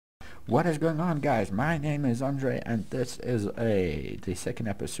What is going on, guys? My name is Andre, and this is the second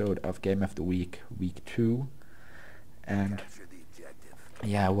episode of Game of the Week, Week 2. And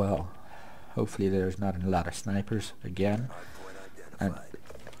yeah, well, hopefully there's not a lot of snipers again. And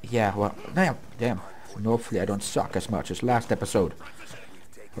yeah, well, damn. And hopefully I don't suck as much as last episode.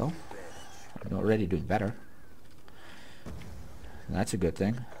 Well, I'm already doing better. That's a good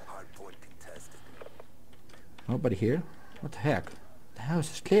thing. Nobody here? What the heck? The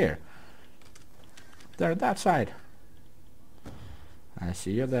house is clear. They're that side. I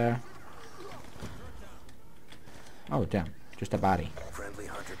see you there. Oh damn, just a body.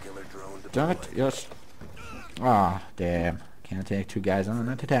 Damn it, yes. Ah, damn. Can't take two guys on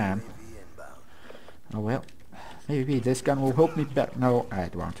at a time. Oh well. Maybe this gun will help me better. No,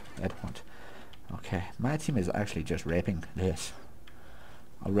 it won't. It won't. Okay, my team is actually just raping this.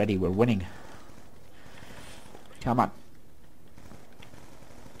 Already we're winning. Come on.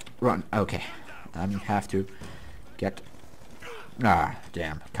 Run. Okay. I have to get... Ah,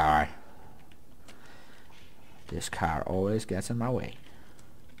 damn car. This car always gets in my way.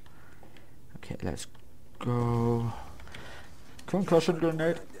 Okay, let's go. Concussion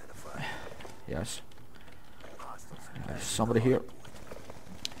grenade. Yes. There's somebody here.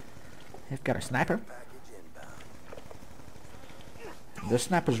 They've got a sniper. The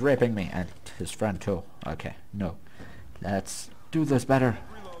sniper's raping me and his friend too. Okay, no. Let's do this better.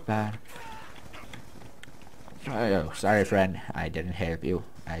 Bad. Oh, sorry friend. I didn't help you.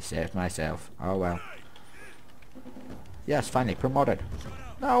 I saved myself. Oh well. Yes, finally promoted.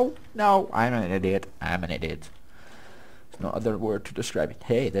 No, I'm an idiot. I'm an idiot. There's no other word to describe it.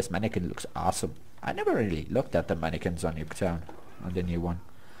 Hey, this mannequin looks awesome. I never really looked at the mannequins on Nuketown, on the new one.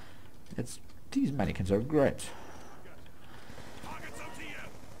 These mannequins are great.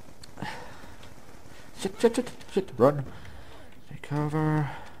 Shit, run. Take cover.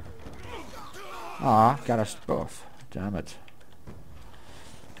 Ah, got us both. Damn it.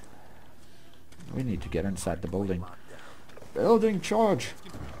 We need to get inside the building. Building charge.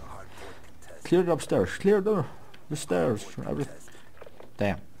 Clear the upstairs. Clear the stairs. Everything.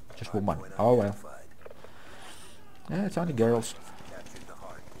 Damn, just one. Oh well. Yeah, it's only girls.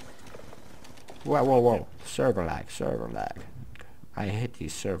 Whoa. Server lag. I hate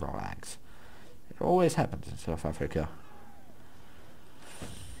these server lags. It always happens in South Africa.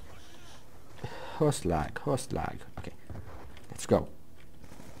 Host lag. Okay, let's go.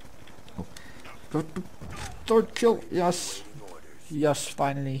 Oh. Third kill. Yes,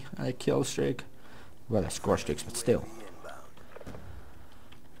 finally a kill streak. Well, a score streak, but still.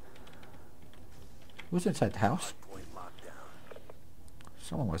 Who's inside the house?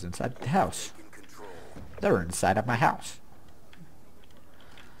 Someone was inside the house. They were inside of my house.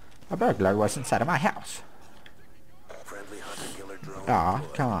 A burglar was inside of my house. Ah,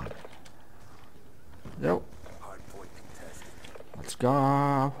 come on. Nope. Let's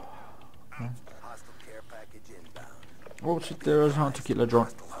go. Oh shit, there is a hunter killer drone.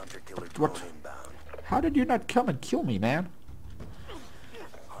 What? How did you not come and kill me, man?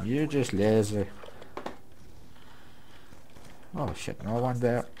 You're just lazy. Oh shit, no one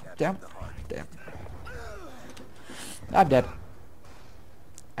there. Damn. I'm dead.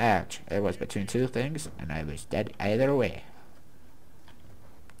 Ouch, it was between two things and I was dead either way.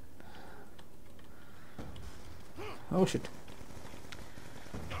 Oh shit.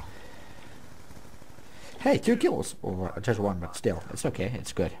 Hey, 2 kills. Or just 1, but still, it's okay,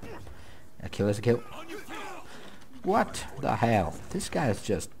 it's good. A kill is a kill. What the hell? This guy is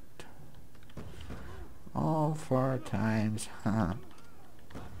just... all 4 times, huh?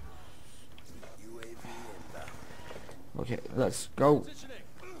 Okay, let's go.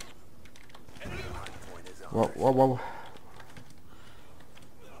 Whoa.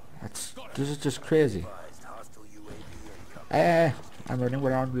 This is just crazy. I'm running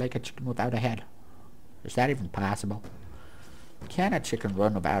around like a chicken without a head. Is that even possible? Can a chicken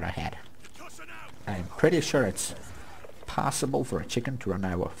run without a head? I'm pretty sure it's possible for a chicken to run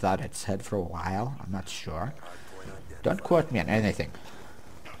out without its head for a while. I'm not sure. Don't quote me on anything.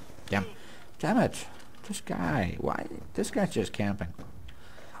 Damn it. This guy. Why? This guy's just camping.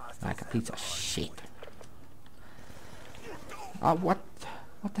 Like a piece of shit. What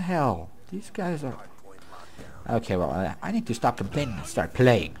the hell? These guys are... Okay, well, I need to stop complaining and start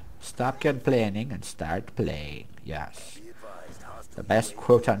playing. Stop complaining and start playing. Yes. The best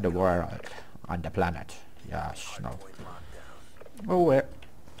quote on the world. On the planet. Yes, no. Oh, where?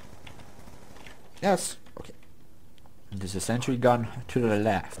 Yes. Okay. There's a sentry gun to the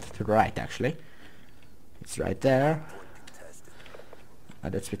left. To the right, actually. It's right there.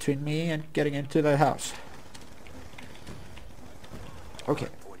 And it's between me and getting into the house. Okay.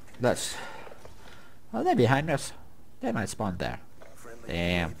 Let's... Oh, they're behind us. They might spawn there.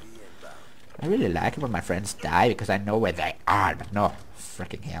 Damn. I really like it when my friends die because I know where they are, but no.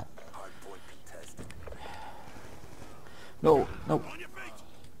 Freaking hell. No, no.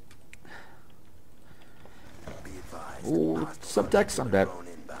 Oh, subtext, I'm dead.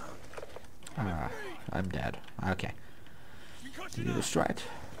 I'm dead. Okay. Did you destroy it?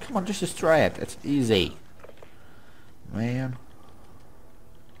 Come on, just destroy it. It's easy. Man.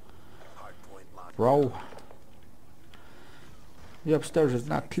 Bro. The upstairs is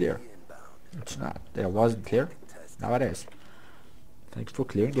not clear. It's not. It wasn't clear. Now it is. Thanks for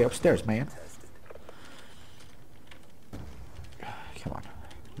clearing the upstairs, man. Come on.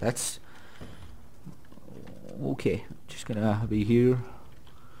 Let's... Okay. Just gonna be here.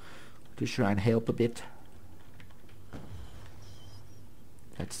 Just try and help a bit.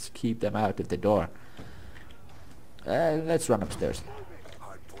 Let's keep them out of the door. Let's run upstairs.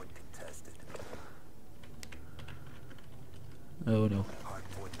 Oh no.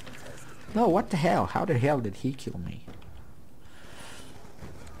 No, what the hell? How the hell did he kill me?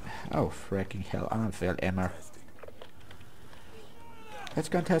 Oh, freaking hell. I don't feel Emmer. Let's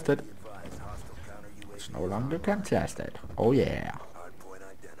contest it. It's no longer contested. Oh yeah.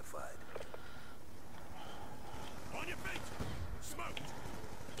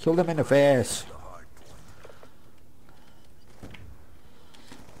 Kill them in the face.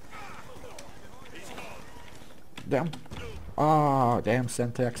 Damn. Oh, damn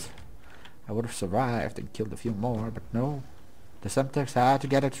Semtex. I would have survived and killed a few more, but no. The Semtex had to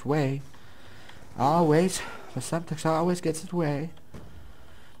get its way. Always. The Semtex always gets its way.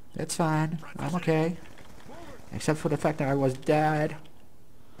 It's fine. I'm okay. Except for the fact that I was dead.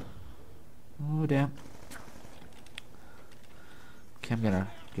 Oh, damn. Okay, I'm gonna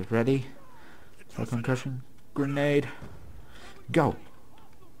get ready for concussion grenade. Go.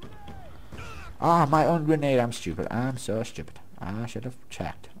 Ah, my own grenade. I'm stupid. I'm so stupid. I should have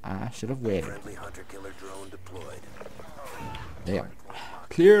checked. I should have waited. Friendly hunter-killer drone deployed. There.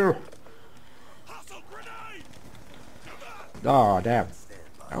 Clear. Oh, damn.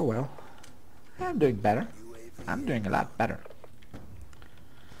 Oh, well. I'm doing better. I'm doing a lot better.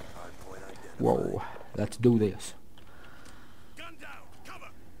 Whoa. Let's do this.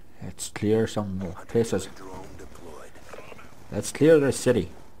 Let's clear some more places. Let's clear the city.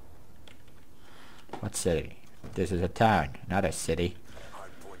 What city? This is a town, not a city.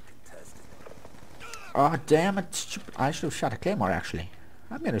 Oh, damn it. I should have shot a claymore, actually.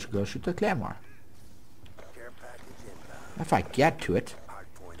 I'm gonna go shoot the claymore. If I get to it.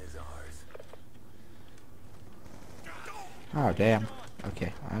 Oh, damn.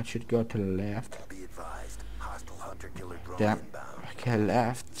 Okay, I should go to the left. Damn. Okay,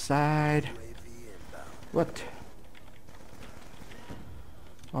 left side. What?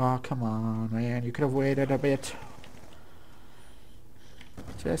 Oh, come on, man. You could have waited a bit.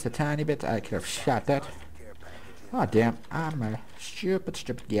 Just a tiny bit. I could have shot that. Oh, damn. I'm a stupid,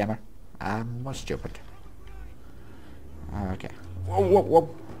 stupid gamer. I'm stupid. Okay. Whoa, whoa,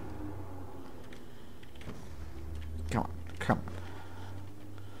 whoa. Come on, come on.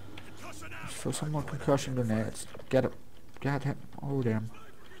 Let's throw some more concussion grenades. Get him. Get him. Oh, damn.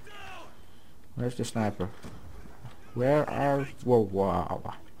 Where's the sniper? Where are... Whoa,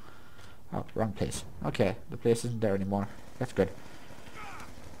 wow. Oh, wrong place. Okay, the place isn't there anymore. That's good.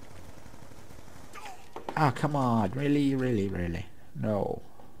 Ah, come on. Really, really, really. No.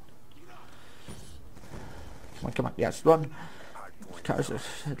 Come on, come on. Yes, run. The cars are,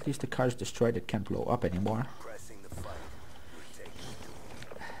 at least the car's destroyed. It can't blow up anymore.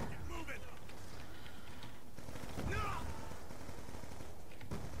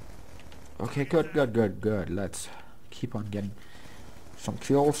 Okay, good, good, good, good. Let's keep on getting some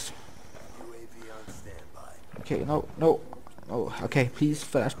kills. Okay, no, no. Oh, okay, please,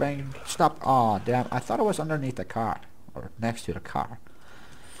 flashbang. Stop. Aw, oh, damn. I thought it was underneath the car. Or next to the car.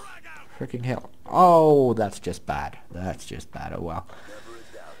 Freaking hell. Oh, that's just bad. That's just bad. Oh, well.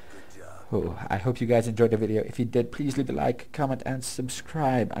 Oh, I hope you guys enjoyed the video. If you did, please leave a like, comment, and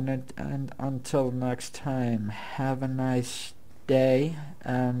subscribe. And until next time, have a nice day.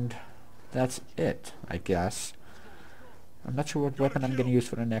 And that's it, I guess. I'm not sure what weapon I'm going to use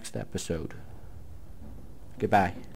for the next episode. Goodbye.